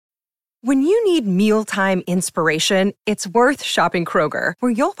When you need mealtime inspiration, it's worth shopping Kroger,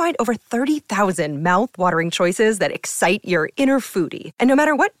 where you'll find over 30,000 mouth-watering choices that excite your inner foodie. And no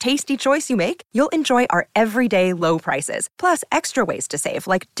matter what tasty choice you make, you'll enjoy our everyday low prices, plus extra ways to save,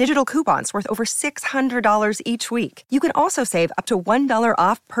 like digital coupons worth over $600 each week. You can also save up to $1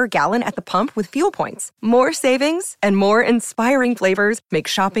 off per gallon at the pump with fuel points. More savings and more inspiring flavors make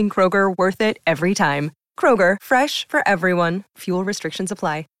shopping Kroger worth it every time. Kroger, fresh for everyone. Fuel restrictions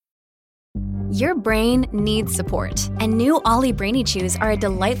apply. Your brain needs support, and new Ollie Brainy Chews are a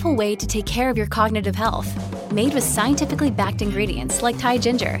delightful way to take care of your cognitive health. Made with scientifically backed ingredients like Thai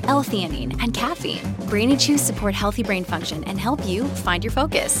ginger, L-theanine, and caffeine, Brainy Chews support healthy brain function and help you find your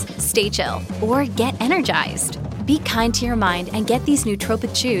focus, stay chill, or get energized. Be kind to your mind and get these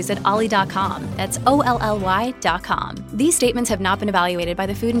nootropic chews at ollie.com. That's OLLY.com. These statements have not been evaluated by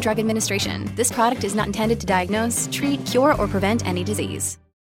the Food and Drug Administration. This product is not intended to diagnose, treat, cure, or prevent any disease.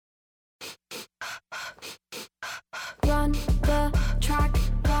 Run the track,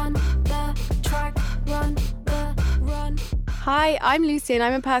 run the track, run the run. Hi, I'm Lucy and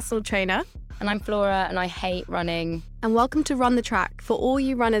I'm a personal trainer. And I'm Flora and I hate running. And welcome to Run the Track for all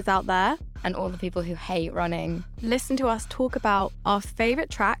you runners out there. And all the people who hate running. Listen to us talk about our favourite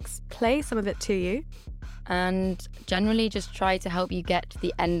tracks, play some of it to you. And generally just try to help you get to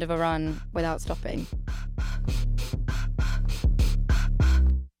the end of a run without stopping.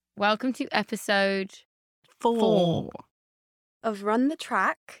 Welcome to episode 4 of Run the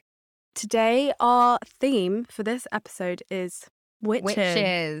Track. Today, our theme for this episode is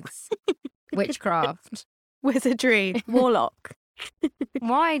witches. Witchcraft. Wizardry. Warlock.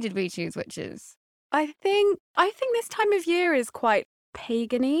 Why did we choose witches? I think this time of year is quite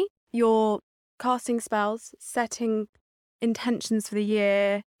pagan-y. You're casting spells, setting intentions for the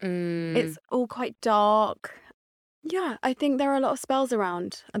year. It's all quite dark. Yeah, I think there are a lot of spells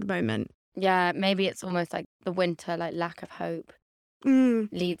around at the moment. Yeah, maybe it's almost like the winter, like lack of hope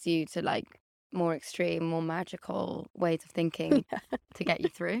leads you to like more extreme, more magical ways of thinking to get you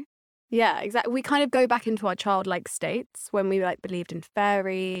through. Yeah, exactly. We kind of go back into our childlike states when we like believed in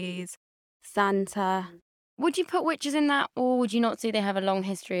fairies, Santa. Would you put witches in that, or would you not say they have a long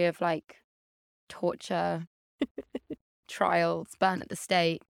history of like torture, trials, burn at the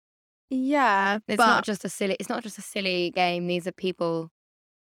stake? Yeah, it's not just a silly game. These are people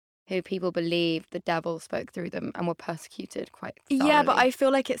who people believe the devil spoke through them and were persecuted quite thoroughly. Yeah, but I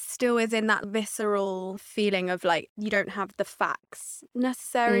feel like it still is in that visceral feeling of like you don't have the facts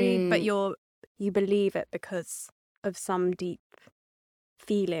necessary, but you believe it because of some deep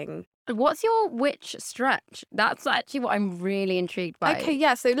feeling. What's your witch stretch? That's actually what I'm really intrigued by. Okay,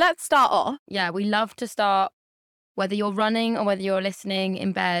 yeah, so let's start off. Yeah, we love to start, whether you're running or whether you're listening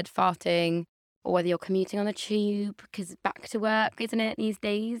in bed, farting, or whether you're commuting on the tube, because back to work, isn't it, these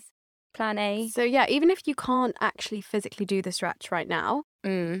days? Plan A. So yeah, even if you can't actually physically do the stretch right now,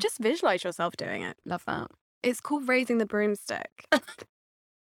 just visualize yourself doing it. Love that. It's called raising the broomstick.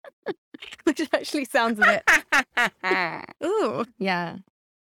 Which actually sounds a bit... Ooh. Yeah.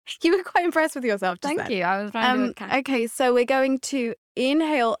 You were quite impressed with yourself just Thank then. you. I was trying to do a count. Okay, so we're going to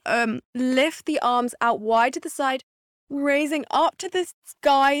inhale, lift the arms out wide to the side, raising up to the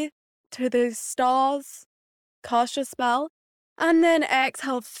sky, to the stars, cast your spell, and then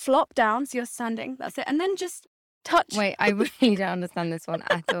exhale, flop down, so you're standing, that's it, and then just touch. Wait, I really don't understand this one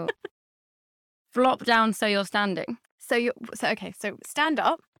at all. Flop down so you're standing. So stand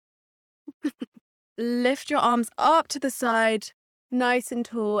up, lift your arms up to the side, nice and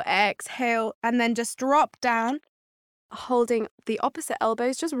tall, exhale, and then just drop down, holding the opposite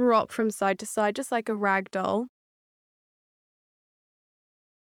elbows, just rock from side to side, just like a rag doll.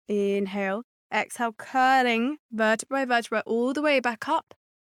 Inhale, exhale, curling vertebra by vertebra all the way back up,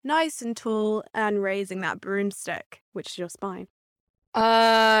 nice and tall, and raising that broomstick, which is your spine.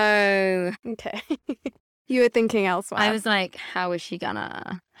 Oh. Okay. You were thinking elsewhere. I was like, where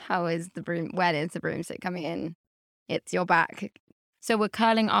is the broomstick coming in? It's your back. So we're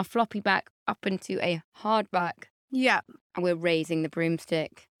curling our floppy back up into a hard back. Yeah. And we're raising the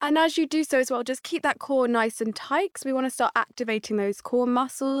broomstick. And as you do so as well, just keep that core nice and tight, because we want to start activating those core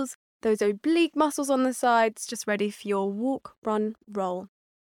muscles, those oblique muscles on the sides, just ready for your walk, run, roll,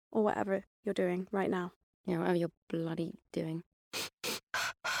 or whatever you're doing right now. Yeah, whatever you're bloody doing.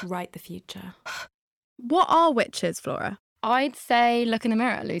 Write the future. What are witches, Flora? I'd say look in the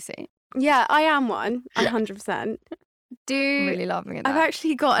mirror, Lucy. Yeah, I am one, 100%. I'm really laughing at that. I've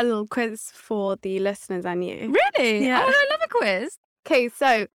actually got a little quiz for the listeners and you. Really? Yeah. Oh, I love a quiz. Okay,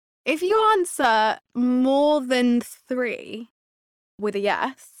 so if you answer more than 3 with a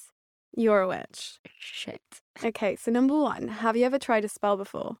yes, you're a witch. Shit. Okay, so number 1, have you ever tried a spell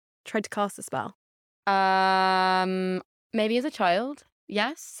before? tried to cast a spell? Maybe as a child.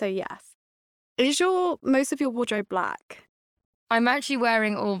 Yes. So yes. Is most of your wardrobe black? I'm actually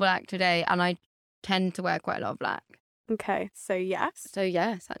wearing all black today, and I tend to wear quite a lot of black. Okay, so yes. So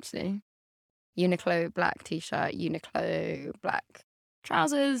yes, actually. Uniqlo black t-shirt, Uniqlo black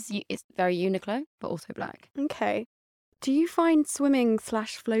trousers. It's very Uniqlo, but also black. Okay. Do you find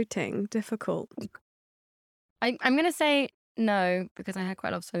swimming/floating difficult? I'm going to say no, because I had quite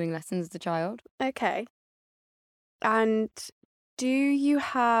a lot of swimming lessons as a child. Okay. And do you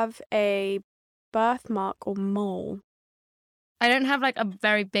have a birthmark or mole? I don't have like a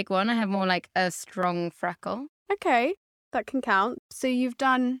very big one. I have more like a strong freckle. Okay, that can count. So you've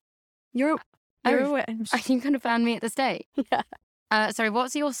done... You're a witch. You kind of found me at this day. Yeah. Sorry,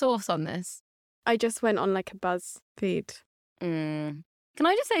 what's your source on this? I just went on like a BuzzFeed. Can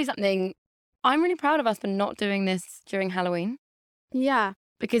I just say something? I'm really proud of us for not doing this during Halloween. Yeah.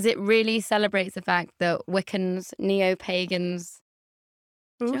 Because it really celebrates the fact that Wiccans, neo-pagans...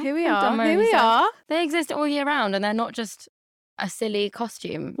 Ooh, Sure, here we I'm are. done Here we wearing are. They exist all year round, and they're not just a silly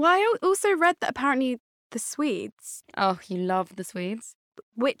costume. Well, I also read that apparently the Swedes, Oh, you love the Swedes.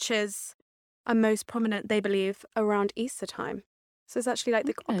 witches are most prominent, they believe, around Easter time. So it's actually like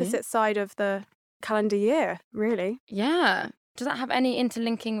the Okay. opposite side of the calendar year, really. Yeah. Does that have any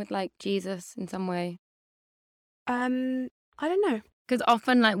interlinking with like Jesus in some way? I don't know. Because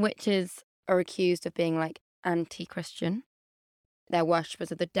often like witches are accused of being like anti-Christian. They're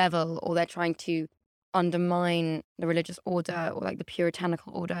worshippers of the devil, or they're trying to undermine the religious order or like the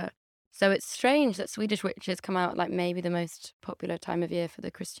puritanical order. So it's strange that Swedish witches come out like maybe the most popular time of year for the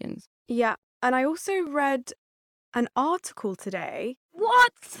Christians. Yeah. And I also read an article today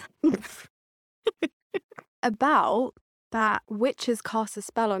What? about that witches cast a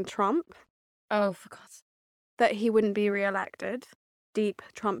spell on Trump Oh, for God's that he wouldn't be re-elected. Deep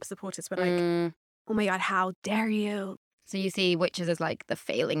Trump supporters were like, sake. oh my God, how dare you? So you see witches as like the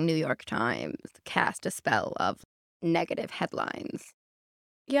failing New York Times cast a spell of negative headlines.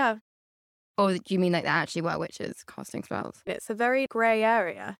 Yeah, Or do you mean like there actually were witches casting spells? it's a very grey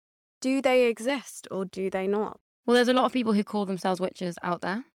area. Do they exist or do they not? Well, there's a lot of people who call themselves witches out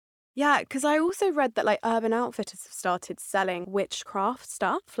there. Yeah, because I also read that like Urban Outfitters have started selling witchcraft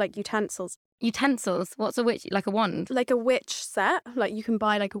stuff, like utensils, Utensils. What's a witch? Like a wand? like a witch set. Like you can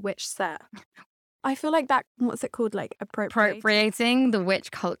buy like a witch set. I feel like that, what's it called? Like Appropriating the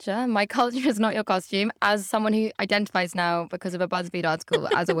witch culture. My culture is not your costume. As someone who identifies now because of a BuzzFeed article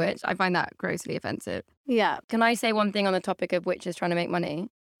as a witch, I find that grossly offensive. Yeah. Can I say one thing on the topic of witches trying to make money?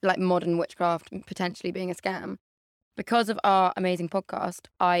 Like modern witchcraft potentially being a scam. Because of our amazing podcast,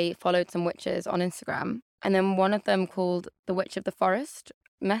 I followed some witches on Instagram. And then one of them, called the Witch of the Forest,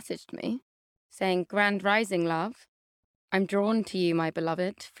 messaged me saying, "Grand Rising, love. I'm drawn to you, my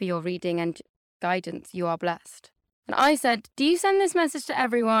beloved, for your reading and guidance. You are blessed." And I said, "Do you send this message to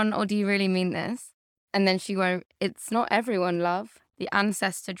everyone, or do you really mean this?" And then she went, "It's not everyone, love. The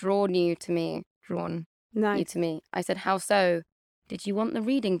ancestor drawn you to me. Drawn you Nice. to me." I said, "How so? Did you want the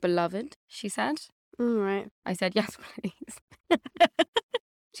reading, beloved?" She said. All right. I said, "Yes, please."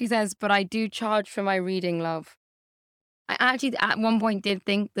 She says, "But I do charge for my reading, love." I actually at one point did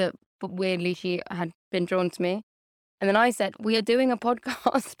think that, but weirdly, she had been drawn to me. And then I said, "We are doing a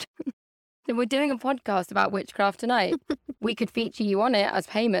podcast." So we're doing a podcast about witchcraft tonight. We could feature you on it as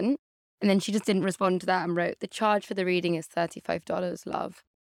payment. And then she just didn't respond to that and wrote, "The charge for the reading is $35, love."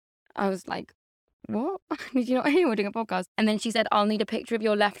 I was like, "What? Did you not hear we're doing a podcast?" And then she said, "I'll need a picture of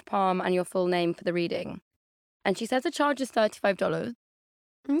your left palm and your full name for the reading." And she says the charge is $35.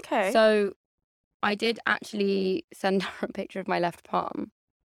 Okay. So I did actually send her a picture of my left palm.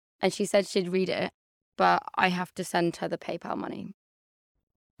 And she said she'd read it, but I have to send her the PayPal money,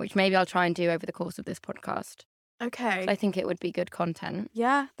 which maybe I'll try and do over the course of this podcast. Okay. I think it would be good content.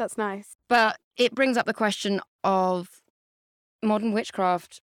 Yeah, that's nice. But it brings up the question of modern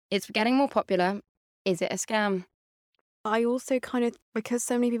witchcraft. It's getting more popular. Is it a scam? I also kind of, because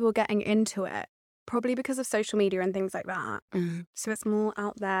so many people are getting into it, probably because of social media and things like that. So it's more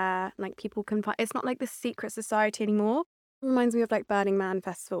out there, like people can find, it's not like this secret society anymore. It reminds me of like Burning Man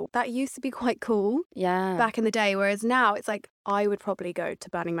Festival. That used to be quite cool Yeah. back in the day, whereas now it's like, I would probably go to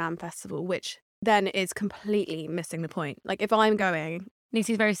Burning Man Festival, which then is completely missing the point. Like if I'm going,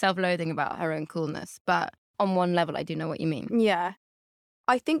 Lucy's very self-loathing about her own coolness, but on one level, I do know what you mean. yeah.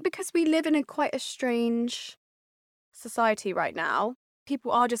 I think because we live in a quite a strange society right now,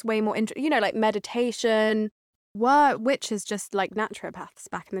 people are just way more like meditation. Were witches just like naturopaths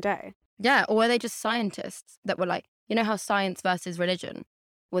back in the day? Yeah, or were they just scientists that were like, you know how science versus religion?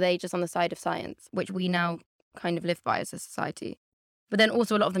 Were they just on the side of science, which we now kind of live by as a society, But then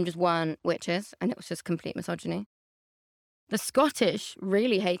also a lot of them just weren't witches, and it was just complete misogyny. The Scottish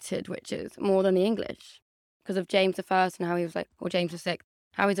really hated witches more than the English because of James I and how he was like, or James VI,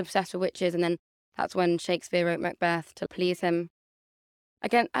 how he's obsessed with witches. And then that's when Shakespeare wrote Macbeth to please him.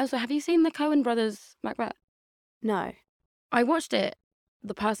 Again, also, have you seen the Coen brothers' Macbeth? No. I watched it.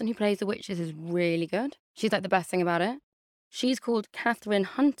 The person who plays the witches is really good. She's like the best thing about it. She's called Catherine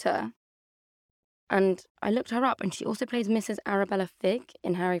Hunter. And I looked her up, and she also plays Mrs. Arabella Figg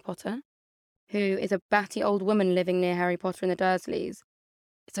in Harry Potter, who is a batty old woman living near Harry Potter and the Dursleys.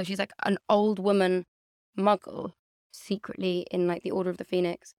 So she's like an old woman muggle, secretly in like the Order of the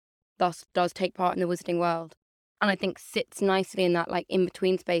Phoenix, thus does take part in the wizarding world. And I think sits nicely in that like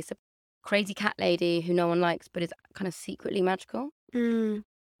in-between space of crazy cat lady who no one likes but is kind of secretly magical. Mm.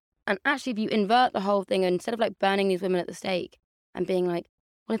 And actually, if you invert the whole thing, instead of like burning these women at the stake and being like,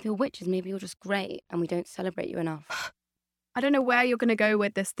 well, if you're witches, maybe you're just great and we don't celebrate you enough. I don't know where you're going to go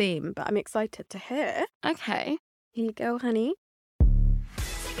with this theme, but I'm excited to hear. Okay. Here you go, honey.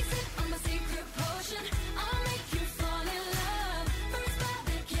 Take a sip of my secret potion. I'll make you fall in love. First spell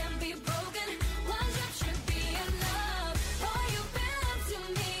that can't be broken. One drop should be enough. Boy, you belong to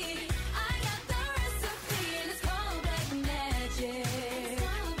me. I got the recipe, and it's called black magic.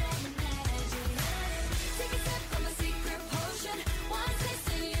 Take a sip of my secret potion. One taste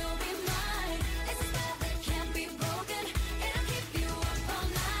and you'll be mine. It's a spell that can't be broken. It'll keep you up all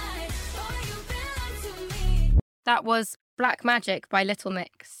night. Boy, you belong to me. That was Black Magic by Little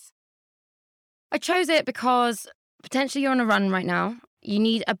Mix. I chose it because potentially you're on a run right now. You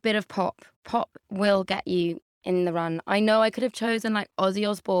need a bit of pop. Pop will get you in the run. I know I could have chosen like Ozzy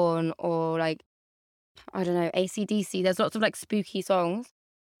Osbourne or like, I don't know, AC/DC. There's lots of like spooky songs.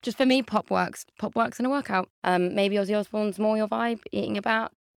 Just for me, pop works. Pop works in a workout. Maybe Ozzy Osbourne's more your vibe, eating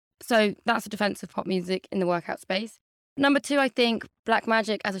about. So that's a defense of pop music in the workout space. Number 2, I think Black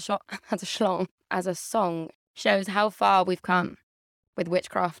Magic as a song shows how far we've come with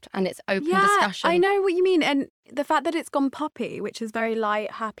witchcraft and its open discussion. I know what you mean. And the fact that it's gone poppy, which is very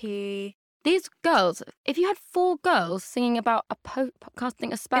light, happy. These girls, if you had 4 girls singing about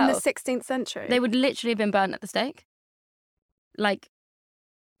casting a spell, In the 16th century. they would literally have been burnt at the stake. Like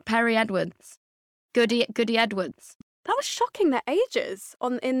Perry Edwards, Goody Edwards. That was shocking, their ages.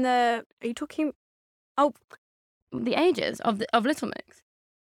 Are you talking... Oh, The ages of Little Mix.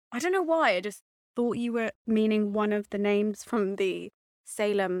 I don't know why. I just thought you were meaning one of the names from the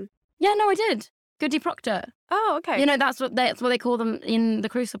Salem... Yeah, no, I did. Goody Proctor. Oh, okay. You know, that's what they call them in the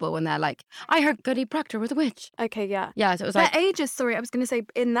Crucible when they're like, I heard Goody Proctor was a witch. Okay, yeah. Yeah, so it was Their like, ages, sorry, I was going to say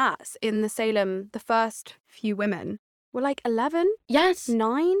in the Salem, the first few women were like 11, yes,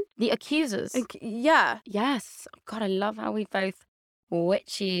 9. the accusers. Yeah. Yes. God, I love how we both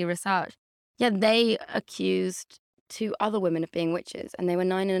witchy research. Yeah, they accused 2 other women of being witches, and they were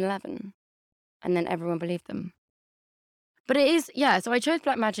 9 and 11. And then everyone believed them. But it is, yeah, so I chose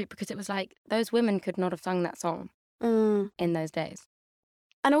Black Magic because it was like, those women could not have sung that song Mm. in those days.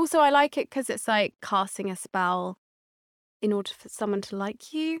 And also I like it because it's like casting a spell in order for someone to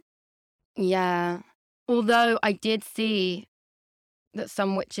like you. Yeah. Although I did see that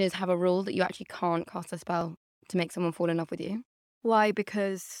some witches have a rule that you actually can't cast a spell to make someone fall in love with you. Why?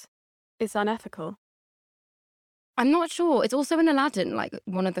 Because it's unethical. I'm not sure. It's also in Aladdin, like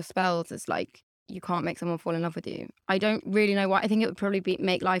one of the spells is like, you can't make someone fall in love with you. I don't really know why. I think it would probably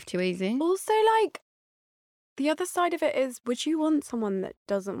make life too easy. Also, like, the other side of it is, would you want someone that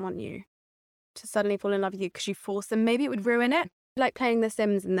doesn't want you to suddenly fall in love with you because you force them? Maybe it would ruin it. Like playing The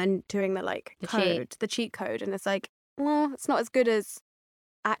Sims and then doing the cheat code. And it's like, well, it's not as good as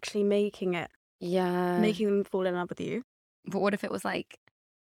actually making them fall in love with you. But what if it was like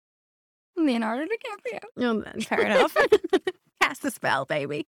Leonardo DiCaprio? Oh, then fair enough. Cast the spell,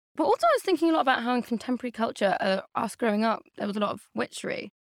 baby. But also I was thinking a lot about how in contemporary culture, us growing up, there was a lot of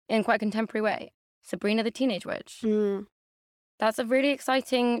witchery in quite a contemporary way. Sabrina the Teenage Witch. Mm. That's a really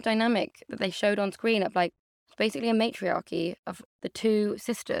exciting dynamic that they showed on screen of like, basically a matriarchy of the 2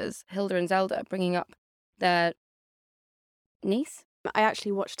 sisters, Hilda and Zelda, bringing up their niece. I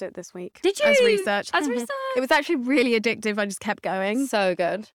actually watched it this week. Did you? As research. As Mhm. research? It was actually really addictive. I just kept going. So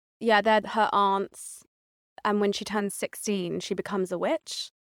good. Yeah, they're her aunts. And when she turns 16, she becomes a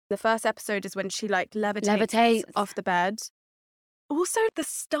witch. The first episode is when she like levitates off the bed. Also, the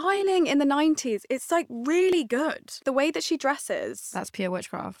styling in the 90s, it's like really good. The way that she dresses. That's pure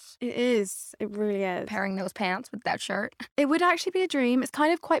witchcraft. It is. It really is. Pairing those pants with that shirt. It would actually be a dream. It's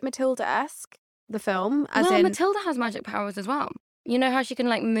kind of quite Matilda-esque, the film. Matilda has magic powers as well. You know how she can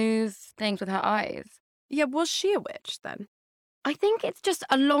like move things with her eyes? Yeah, was she a witch then? I think it's just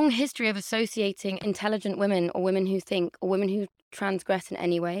a long history of associating intelligent women or women who think or women who transgress in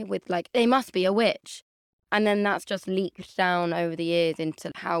any way with like, they must be a witch. And then that's just leaked down over the years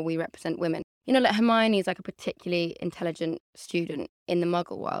into how we represent women. You know, like Hermione is like a particularly intelligent student in the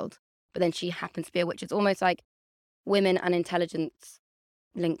muggle world, but then she happens to be a witch. It's almost like women and intelligence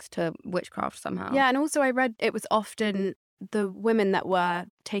links to witchcraft somehow. Yeah, and also I read it was often the women that were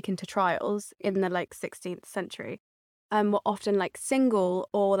taken to trials in the like 16th century were often like single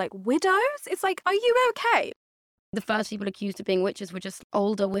or like widows. It's like, are you okay? The first people accused of being witches were just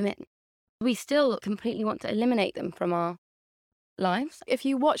older women. We still completely want to eliminate them from our lives. If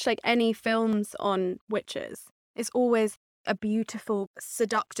you watch like any films on witches, it's always a beautiful,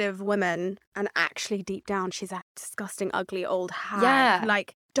 seductive woman, and actually deep down she's a disgusting, ugly old hag. Yeah.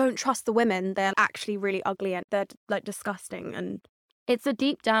 Like, don't trust the women. They're actually really ugly and they're like disgusting. And It's a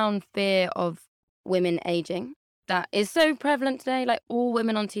deep down fear of women aging that is so prevalent today. Like all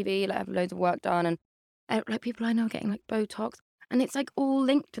women on TV like have loads of work done, and like people I know are getting like Botox, and it's like all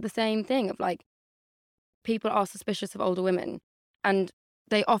linked to the same thing of like people are suspicious of older women, and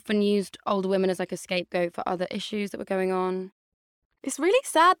they often used older women as like a scapegoat for other issues that were going on. it's really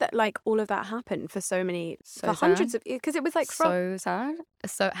sad that like all of that happened for so many, So for hundreds sad. of, because it was like from, So sad.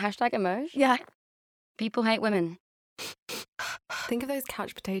 So hashtag emoji. yeah. People hate women. Think of those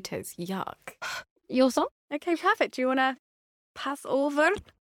couch potatoes. Yuck. Your song? Okay, perfect. Do you want to pass over?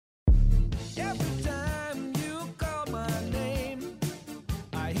 Every time you call my name,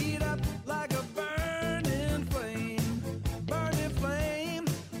 I heat up like a burning flame,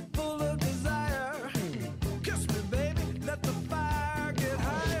 full of desire. Kiss me, baby, let the fire get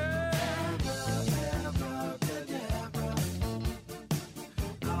higher. Abracadabra,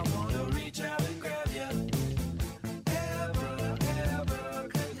 I wanna reach out and grab you. Abracadabra,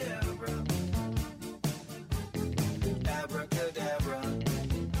 abracadabra.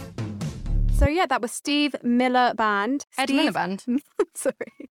 So yeah, that was Steve Miller Band. Ed Miller Band.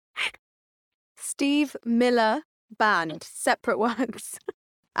 Sorry. Steve Miller Band. Separate words.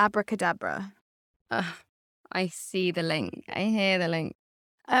 Abracadabra. I see the link. I hear the link.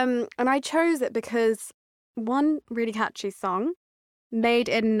 And I chose it because one really catchy song made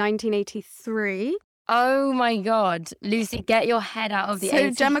in 1983. Oh my God. Lucy, get your head out of the So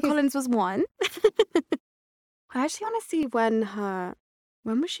 80s. Gemma Collins was one. I actually want to see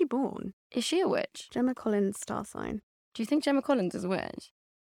when was she born? Is she a witch? Gemma Collins star sign. Do you think Gemma Collins is a witch?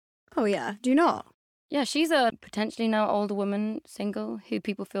 Oh yeah, do you not? Yeah, she's a potentially now older woman, single, who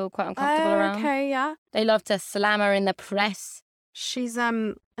people feel quite uncomfortable around. Okay, yeah. They love to slam her in the press. She's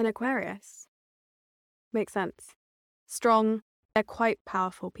an Aquarius. Makes sense. Strong. They're quite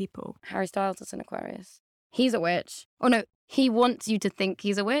powerful people. Harry Styles is an Aquarius. He's a witch. Oh no, he wants you to think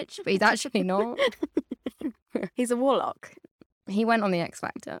he's a witch, but he's actually not. He's a warlock. He went on the X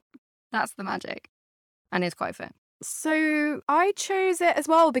Factor. That's the magic. And it's quite fair. So I chose it as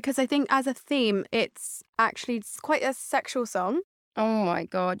well because I think as a theme, it's quite a sexual song. Oh my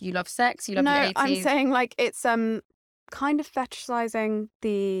God, you love sex, you love the 80s. I'm saying like it's kind of fetishizing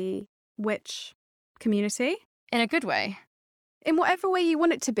the witch community In a good way. in whatever way you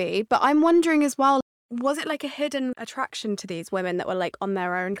want it to be. But I'm wondering as well, was it like a hidden attraction to these women that were like on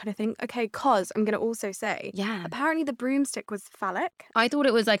their own kind of thing? Okay, cause I'm going to also say, Yeah. apparently the broomstick was phallic. I thought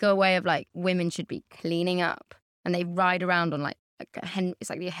it was like a way of like women should be cleaning up, and they ride around on like it's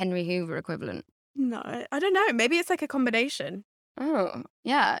like the Henry Hoover equivalent. No, I don't know. Maybe it's like a combination. Oh,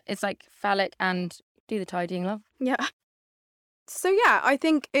 yeah. It's like phallic and do the tidying, love. Yeah. So yeah, I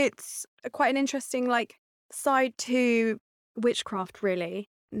think it's quite an interesting like side to witchcraft, really.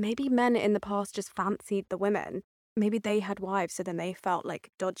 Maybe men in the past just fancied the women. Maybe they had wives, so then they felt like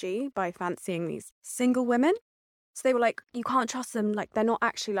dodgy by fancying these single women. So they were like, you can't trust them. Like, they're not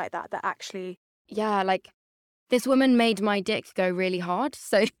actually like that. They're actually... Yeah, like this woman made my dick go really hard,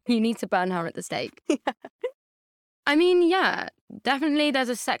 so you need to burn her at the stake. I mean, yeah, definitely there's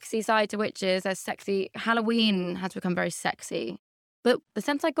a sexy side to witches. There's sexy. Halloween has become very sexy. But the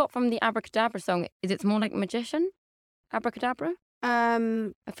sense I got from the Abracadabra song is it's more like magician. Abracadabra. I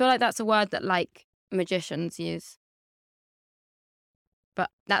feel like that's a word that like magicians use. But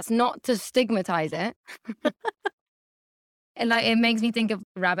that's not to stigmatize it. And like it makes me think of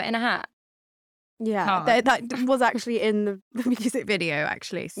Rabbit in a Hat. Yeah, Hard. that was actually in the music video,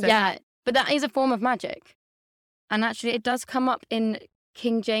 actually. So. Yeah, but that is a form of magic. And actually it does come up in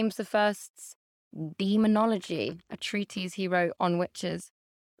King James I's Demonology, a treatise he wrote on witches.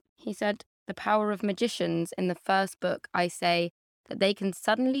 He said, the power of magicians in the first book, I say, that they can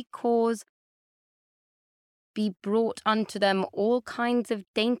suddenly be brought unto them all kinds of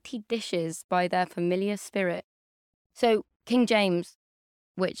dainty dishes by their familiar spirit. So King James,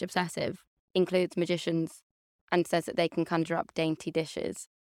 witch obsessive, includes magicians and says that they can conjure up dainty dishes.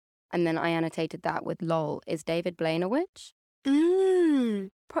 And then I annotated that with lol. Is David Blaine a witch?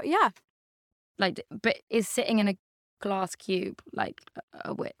 Yeah. Like, but is sitting in a glass cube like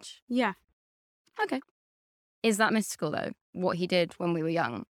a witch? Yeah. Okay. Is that mystical though? What he did when we were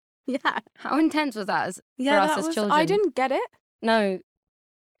young? Yeah. How intense was that Yeah, for us that as was, children? I didn't get it. No.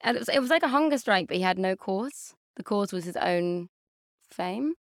 And it was like a hunger strike, but he had no cause. The cause was his own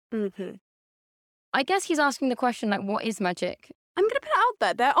fame. Mm-hmm. I guess he's asking the question, like, what is magic? I'm going to put it out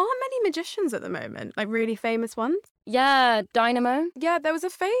there. There aren't many magicians at the moment, like really famous ones. Yeah, Dynamo. Yeah, there was a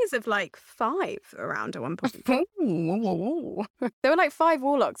phase of like 5 around at one point. Ooh. There were like 5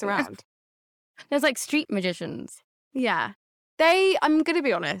 warlocks around. There's like street magicians. Yeah. I'm going to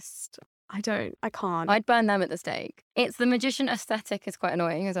be honest, I can't. I'd burn them at the stake. It's the magician aesthetic is quite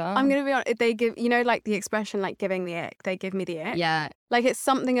annoying as well. I'm going to be honest, they give, like the expression like giving the ick, they give me the ick. Yeah. Like it's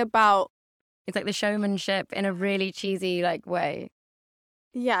something about, It's like the showmanship in a really cheesy like way.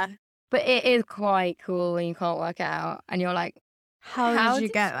 yeah. But it is quite cool when you can't work it out. And you're like, How did you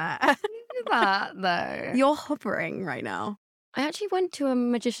get that? do that though? You're hovering right now. I actually went to a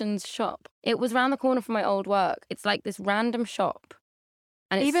magician's shop. It was around the corner from my old work. It's like this random shop.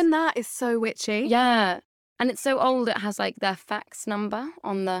 And it's, Even that is so witchy. yeah. And it's so old it has like their fax number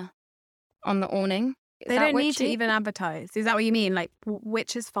on the awning. Is They that don't need to witchy? even advertise. Is that what you mean? Like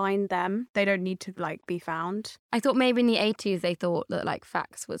witches find them. They don't need to like be found. I thought maybe in the 80s they thought that like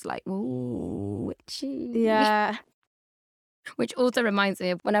fax was like, ooh, witchy. Yeah. Which also reminds me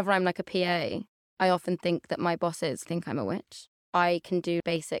of whenever I'm like a PA, I often think that my bosses think I'm a witch. I can do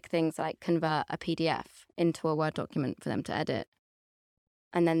basic things like convert a PDF into a Word document for them to edit.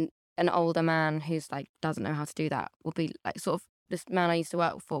 And then an older man who's like doesn't know how to do that will be like sort of this man I used to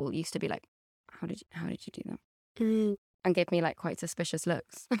work for used to be like, how did you do that? Mm. And gave me like quite suspicious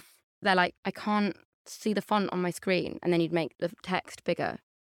looks. They're like, I can't see the font on my screen. And then you'd make the text bigger.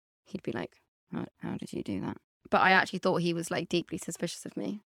 He'd be like, how did you do that? But I actually thought he was like deeply suspicious of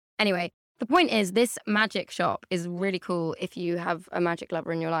me. Anyway, the point is this magic shop is really cool if you have a magic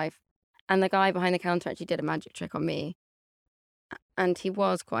lover in your life. And the guy behind the counter actually did a magic trick on me. And he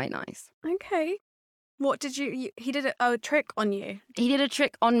was quite nice. Okay. What did he did a trick on you? He did a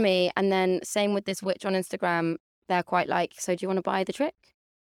trick on me. And then same with this witch on Instagram. They're quite like, so do you want to buy the trick?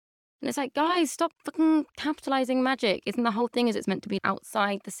 And it's like, guys, stop fucking capitalizing magic. Isn't the whole thing is it's meant to be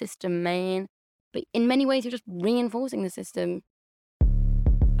outside the system, man? But in many ways, you're just reinforcing the system.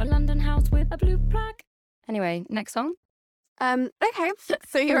 A London house with a blue plug. Anyway, next song. Okay.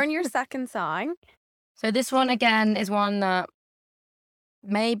 So you're on your second song. So this one, again, is one that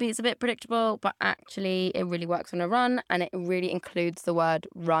maybe it's a bit predictable, but actually it really works on a run, and it really includes the word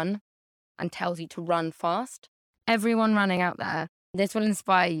run and tells you to run fast. Everyone running out there, this will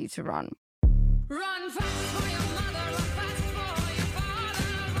inspire you to run. Run fast for your mother, run fast for your father,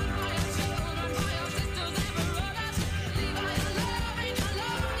 run for your children, run for your sisters and brothers. Leave all your loving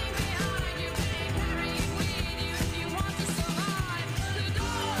alone behind. You can't carry it with you if you want to survive. The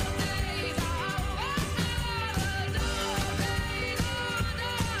dark days are over now. The dark days are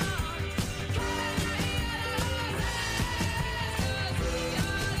done. Can you hear the voices? We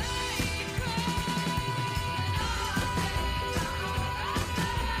are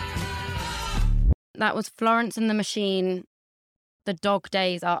That was Florence and the Machine. The dog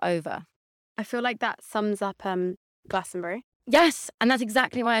days are over. I feel like that sums up Glastonbury. Yes, and that's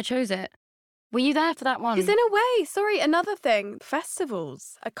exactly why I chose it. Were you there for that one? Because in a way, sorry, another thing,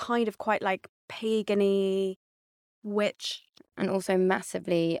 festivals are kind of quite like pagan-y, witch. And also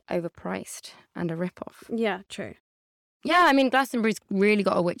massively overpriced and a rip-off. Yeah, true. Yeah, I mean, Glastonbury's really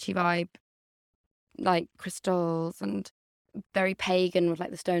got a witchy vibe. Like crystals and very pagan with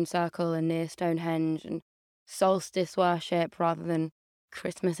like the stone circle and near Stonehenge and solstice worship rather than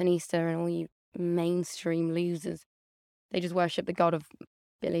Christmas and Easter and all you mainstream losers. They just worship the god of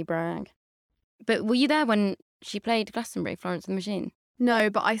Billy Bragg. But were you there when she played Glastonbury, Florence and the Machine? No,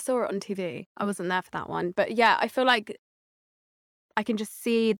 but I saw it on TV. I wasn't there for that one. But yeah, I feel like I can just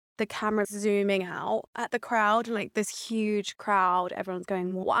see the camera zooming out at the crowd and like this huge crowd. Everyone's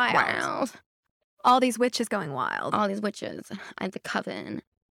going wild. Wow. All these witches going wild. All these witches at the coven.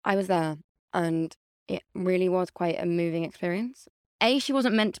 I was there and it really was quite a moving experience. She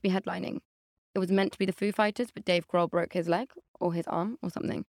wasn't meant to be headlining. It was meant to be the Foo Fighters, but Dave Grohl broke his leg or his arm or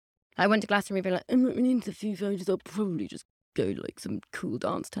something. I went to Glastonbury being like, I'm not really into the Foo Fighters, I'll probably just go to like some cool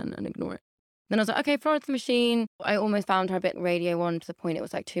dance tent and ignore it. Then I was like, okay, Florence the Machine. I almost found her a bit Radio 1 to the point it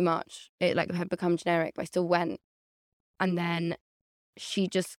was like too much. It like had become generic, but I still went. And then she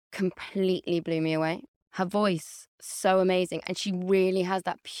just completely blew me away. Her voice, so amazing. And she really has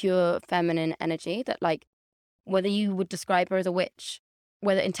that pure feminine energy that, like, whether you would describe her as a witch,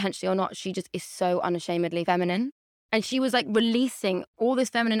 whether intentionally or not, she just is so unashamedly feminine. And she was like releasing all this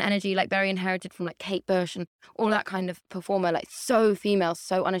feminine energy, like very inherited from like Kate Bush and all that kind of performer, like so female,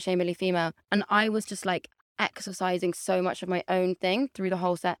 so unashamedly female. And I was just like exercising so much of my own thing through the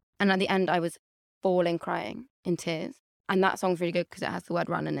whole set. And at the end, I was bawling, crying in tears. And that song's really good because it has the word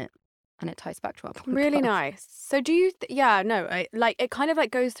run in it. And it ties back to our podcast. Really nice. So do you, like it kind of like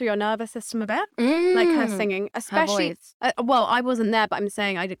goes through your nervous system a bit, like her singing, especially, voice. well, I wasn't there, but I'm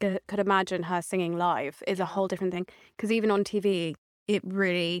saying could imagine her singing live is a whole different thing. Because even on TV,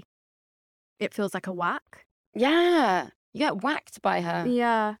 it feels like a whack. Yeah. You get whacked by her.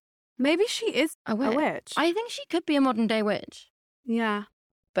 Yeah. Maybe she is A a witch. witch. I think she could be a modern day witch. Yeah.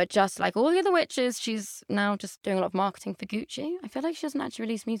 But just like all the other witches, she's now just doing a lot of marketing for Gucci. I feel like she doesn't actually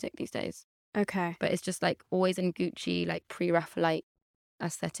release music these days. Okay. But it's just like always in Gucci, like pre-Raphaelite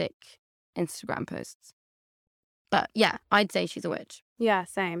aesthetic Instagram posts. But yeah, I'd say she's a witch. Yeah,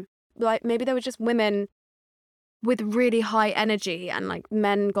 same. Like maybe there were just women with really high energy and like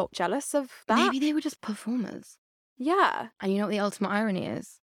men got jealous of that. Maybe they were just performers. Yeah. And you know what the ultimate irony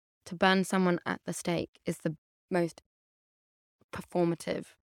is? To burn someone at the stake is the most performative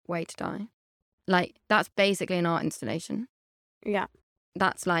way to die. Like, that's basically an art installation. Yeah.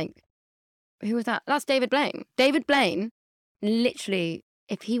 That's like, who was that? That's David Blaine. David Blaine, literally,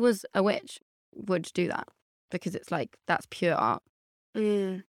 if he was a witch, would do that because it's like, that's pure art.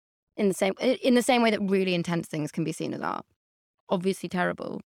 Mm. In the same way that really intense things can be seen as art. Obviously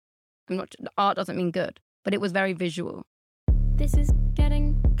terrible. Art doesn't mean good, but it was very visual. This is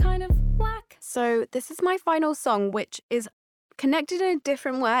getting kind of whack. So this is my final song, which is connected in a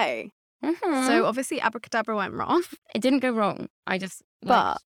different way. Mm-hmm. So obviously Abracadabra went wrong. It didn't go wrong. I just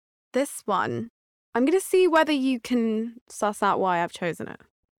But this one, I'm going to see whether you can suss out why I've chosen it.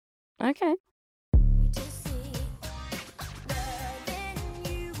 okay. To see loving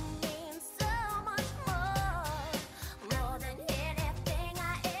you means so much more than anything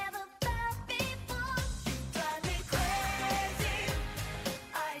I ever felt before. You drive me crazy,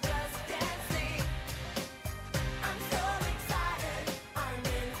 I just can't see. I'm so excited, I'm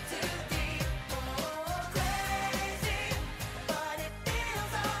in too deep. Oh, crazy, but it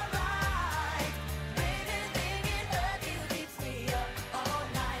feels alright. Baby, thinking of you keeps me up all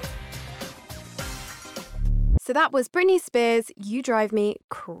night. So that was Britney Spears, You Drive Me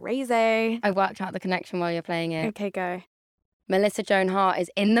Crazy. I worked out the connection while you're playing it. Okay, go. Melissa Joan Hart is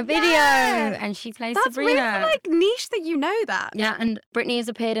in the video Yeah! and she plays That's Sabrina. really like niche that you know that. Yeah, and Britney has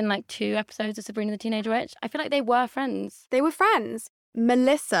appeared in like 2 episodes of Sabrina the Teenage Witch. I feel like they were friends. They were friends.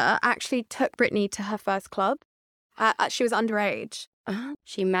 Melissa actually took Britney to her first club. She was underage.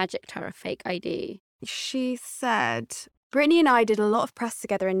 She magicked her a fake ID. She said, Britney and I did a lot of press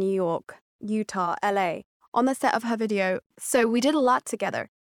together in New York, Utah, LA, on the set of her video. So we did a lot together.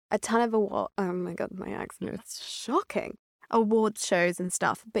 A ton of awards. Oh my God, my accent is shocking. Awards shows and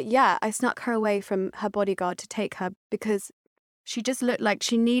stuff. But yeah, I snuck her away from her bodyguard to take her because she just looked like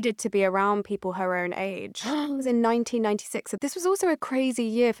she needed to be around people her own age. It was in 1996. So this was also a crazy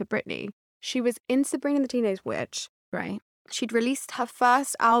year for Britney. She was in Sabrina the Teenage Witch. Right. She'd released her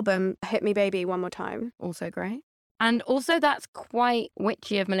first album, Hit Me Baby One More Time. Also great. And also that's quite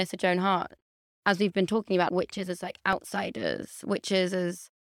witchy of Melissa Joan Hart. As we've been talking about witches as like outsiders, witches as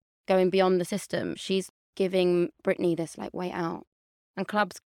going beyond the system. She's giving Britney this like way out. And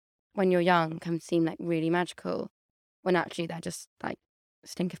clubs, when you're young, can seem like really magical when actually they're just like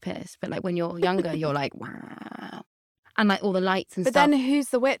stink of piss. But like when you're younger, you're like, wow. And like all the lights and But stuff. then who's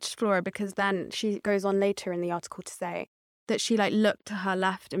the witch, Flora? Because then she goes on later in the article to say that she like looked to her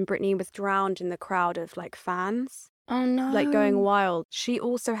left and Britney was drowned in the crowd of like fans, Oh no. like going wild. She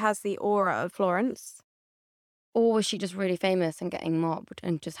also has the aura of Florence. Or was she just really famous and getting mobbed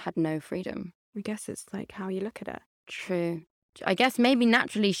and just had no freedom? I guess it's like how you look at it. True. I guess maybe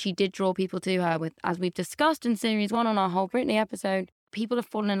naturally she did draw people to her with, as we've discussed in series 1 on our whole Britney episode, people have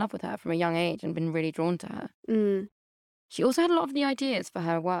fallen in love with her from a young age and been really drawn to her. Mm. She also had a lot of the ideas for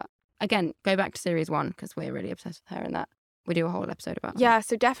her work. Again, go back to series 1 because we're really obsessed with her and that. We do a whole episode about her. Yeah,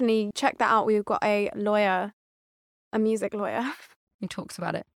 so definitely check that out. We've got a lawyer, a music lawyer. Who talks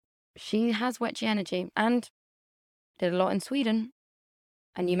about it. She has witchy energy and did a lot in Sweden.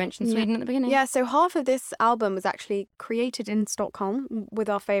 And you mentioned Yeah. Sweden at the beginning. Yeah, so half of this album was actually created in Stockholm with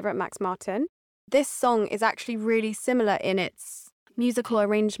our favourite Max Martin. This song is actually really similar in its musical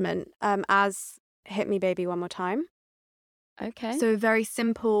arrangement as Hit Me Baby One More Time. Okay. So very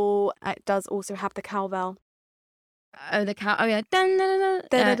simple. It does also have the cowbell. Oh, the cow. Oh, yeah. Dun, dun, dun, dun.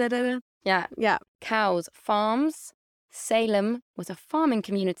 Da-da-da-da-da. Yeah. Yeah. Cows, farms. Salem was a farming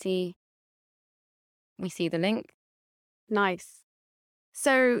community. We see the link. Nice.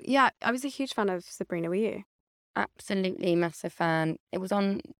 So, yeah, I was a huge fan of Sabrina. Were you? Absolutely massive fan. It was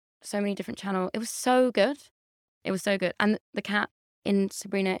on so many different channels. It was so good. It was so good. And the cat in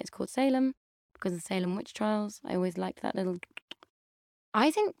Sabrina is called Salem because of Salem witch trials. I always liked that little.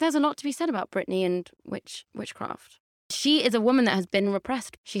 I think there's a lot to be said about Britney and witchcraft. She is a woman that has been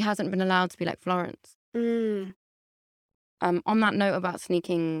repressed. She hasn't been allowed to be like Florence. Mm. On that note about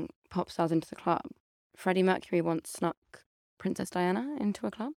sneaking pop stars into the club, Freddie Mercury once snuck Princess Diana into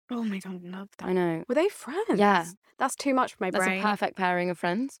a club. Oh my God, love that. I know. Were they friends? Yeah. That's too much for my That's brain. a perfect pairing of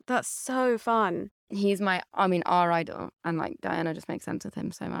friends. That's so fun. He's our idol. And like Diana just makes sense with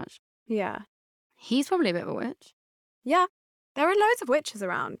him so much. Yeah. He's probably a bit of a witch. Yeah. There are loads of witches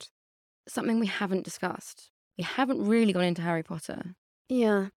around. Something we haven't discussed. We haven't really gone into Harry Potter.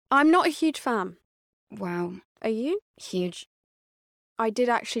 Yeah. I'm not a huge fan. Wow. Are you? Huge. I did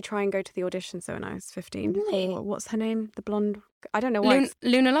actually try and go to the auditions though when I was 15. Really? What's her name? The blonde. I don't know why.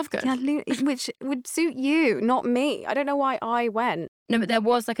 Luna Lovegood. Yeah, which would suit you, not me. I don't know why I went. No, but there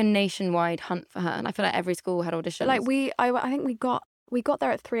was like a nationwide hunt for her. And I feel like every school had auditions. Like I think we got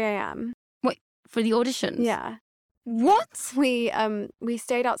there at 3 a.m. Wait, for the auditions? Yeah. What? We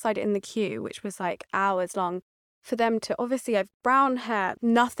stayed outside in the queue, which was like hours long, for them to obviously have brown hair,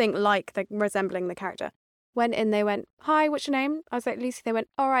 nothing like resembling the character. Went in, they went, "Hi, what's your name?" I was like, "Lucy." They went,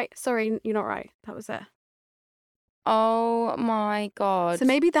 "All right, sorry, you're not right." That was it. Oh my God. So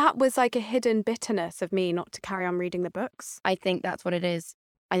maybe that was like a hidden bitterness of me not to carry on reading the books. I think that's what it is.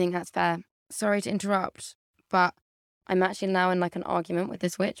 I think that's fair. Sorry to interrupt, but I'm actually now in like an argument with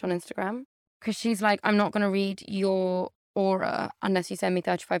this witch on Instagram because she's like, I'm not going to read your aura unless you send me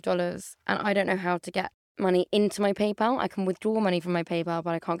 $35. And I don't know how to get money into my PayPal. I can withdraw money from my PayPal,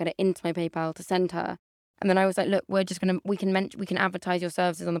 but I can't get it into my PayPal to send her. And then I was like, look, we can advertise your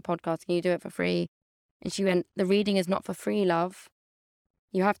services on the podcast. Can you do it for free? And she went, the reading is not for free, love.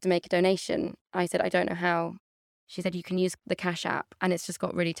 You have to make a donation. I said, I don't know how. She said, you can use the Cash app. And it's just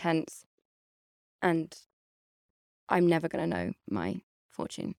got really tense. And I'm never going to know my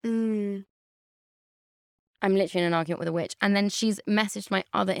fortune. Mm. I'm literally in an argument with a witch. And then she's messaged my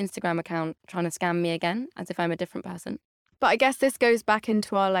other Instagram account trying to scam me again, as if I'm a different person. But I guess this goes back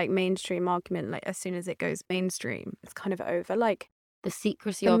into our like mainstream argument. Like as soon as it goes mainstream, it's kind of over. Like The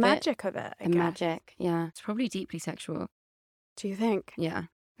secrecy the of magic of it. I The guess. magic, yeah. It's probably deeply sexual. Do you think? Yeah.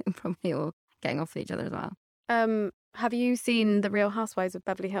 Probably all getting off with each other as well. Have you seen The Real Housewives of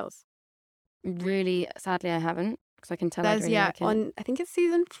Beverly Hills? Really, sadly, I haven't. Because I can tell I There's really like it. on I think it's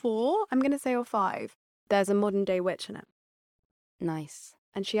season 4. I'm gonna say or 5. There's a modern day witch in it, Nice.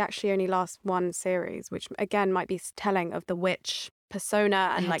 and she actually only lasts one series, which again might be telling of the witch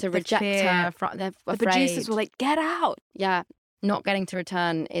persona They and had like to the reject fear. her. They're The afraid. producers were like, "Get out!" Yeah. Not getting to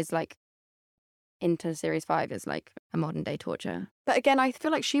return is like, into series 5 is like a modern day torture. But again, I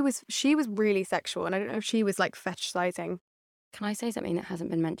feel like she was really sexual, and I don't know if she was like fetishizing. Can I say something that hasn't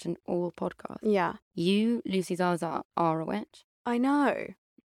been mentioned all podcast? Yeah, You, Lucy Zaza, are a witch. I know.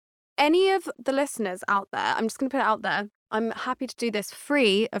 Any of the listeners out there, I'm just going to put it out there. I'm happy to do this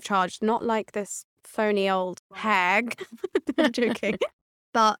free of charge, not like this phony old hag. I'm joking.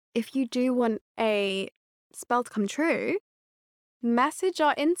 But if you do want a spell to come true, message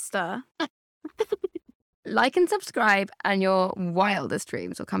our Insta. Like and subscribe, and your wildest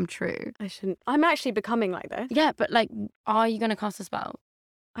dreams will come true. I shouldn't. I'm actually becoming like this. Yeah, but like, are you going to cast a spell?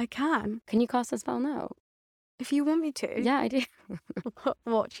 I can. Can you cast a spell now? If you want me to. Yeah, I do.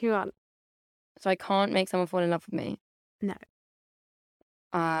 What do you want? So I can't make someone fall in love with me. No.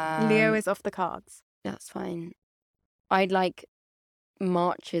 Leo Um, is off the cards. That's fine. I'd like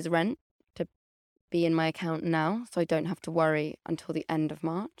March's rent to be in my account now, so I don't have to worry until the end of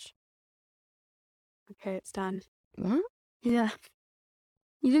March. Okay, it's done. What? Yeah.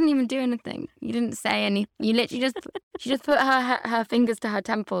 You didn't even do anything. You didn't say any. You literally just she just put her fingers to her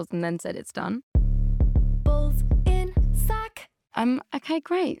temples and then said it's done. Balls in sack. Okay,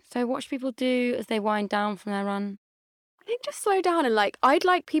 great. So what should people do as they wind down from their run? I think just slow down and like, I'd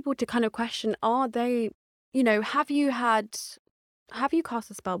like people to kind of question, are they, have you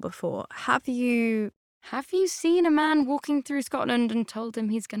cast a spell before? Have you, Have you seen a man walking through Scotland and told him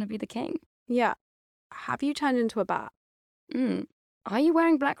he's going to be the king? yeah. Have you turned into a bat? Are you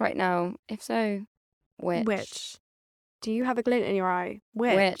wearing black right now? If so, which? Which? Do you have a glint in your eye?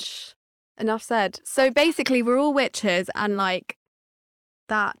 Which? Enough said. So basically, we're all witches, and like,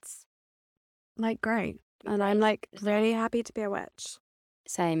 that's like great. And I'm like really happy to be a witch.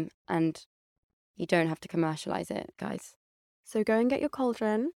 Same. And you don't have to commercialize it, guys. So go and get your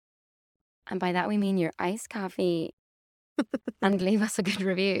cauldron, And by that we mean your iced coffee. And leave us a good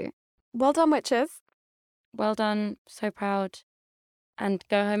review. Well done, witches. Well done. So proud. And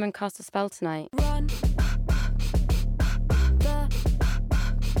go home and cast a spell tonight. Run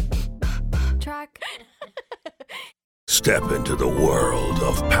the track. Step into the world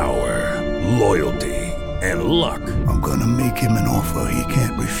of power, loyalty, and luck. I'm gonna make him an offer he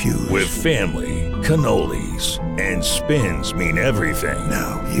can't refuse. With family, cannolis, and spins mean everything.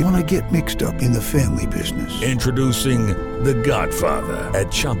 Now, you wanna get mixed up in the family business. Introducing The Godfather at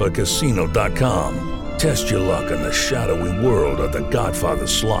ChumbaCasino.com. Test your luck in the shadowy world of The Godfather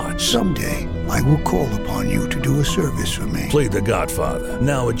slot. Someday, I will call upon you to do a service for me. Play The Godfather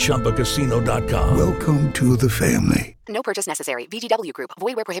now at ChumbaCasino.com. Welcome to the family. No purchase necessary. VGW Group.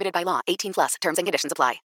 Void where prohibited by law. 18+. Terms and conditions apply.